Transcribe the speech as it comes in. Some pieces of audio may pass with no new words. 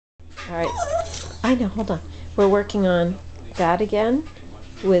All right. I know, hold on. We're working on that again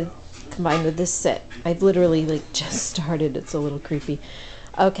combined with this sit. I've literally just started. It's a little creepy.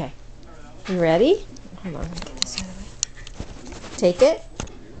 Okay. You ready? Hold on, let me get this out of the way. Take it.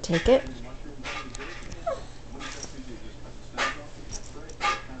 Take it.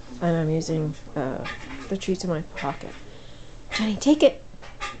 And I'm using the treats in my pocket. Jenny, take it.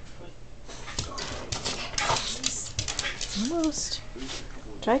 Almost.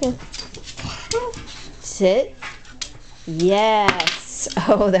 Try again. Sit. Yes.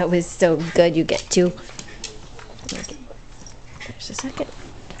 Oh, that was so good. You get two. Okay. There's a second.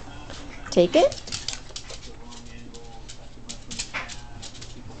 Take it.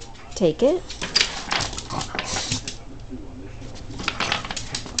 Take it.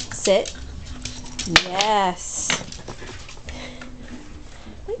 Sit. Yes.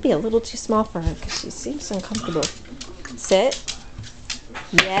 Might be a little too small for her because she seems uncomfortable. Sit.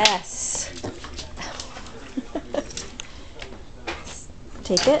 Yes.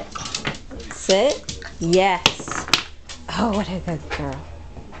 Take it. Sit. Yes. Oh, what a good girl.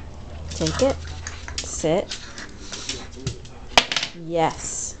 Take it. Sit.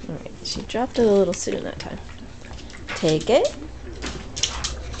 Yes. All right. She dropped it a little soon that time. Take it.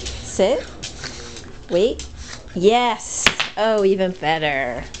 Sit. Wait. Yes. Oh, even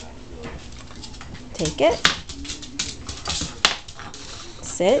better. Take it.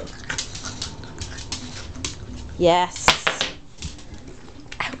 Sit. Yes.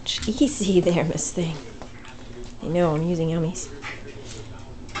 Ouch. Easy there, Miss Thing. I know, I'm using yummies.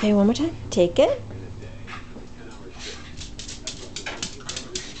 Okay, one more time. Take it.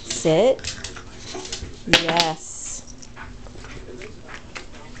 Sit. Yes.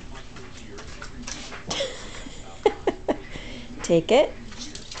 Take it.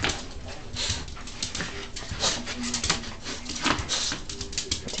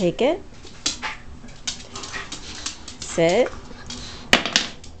 Take it. Sit.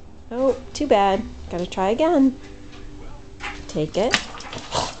 Oh, too bad. Gotta try again. Take it.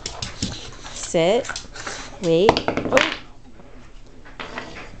 Sit. Wait. Oh.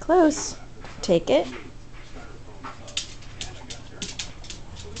 Close. Take it.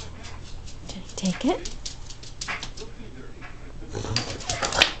 Take it.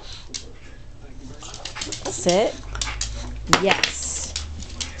 Sit. Yes.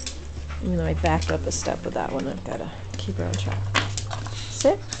 Even though I backed up a step with that one, I've got to keep her on track.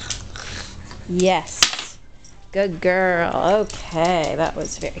 Sit. Yes. Good girl. Okay, that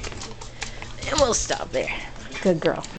was very good. And we'll stop there. Good girl.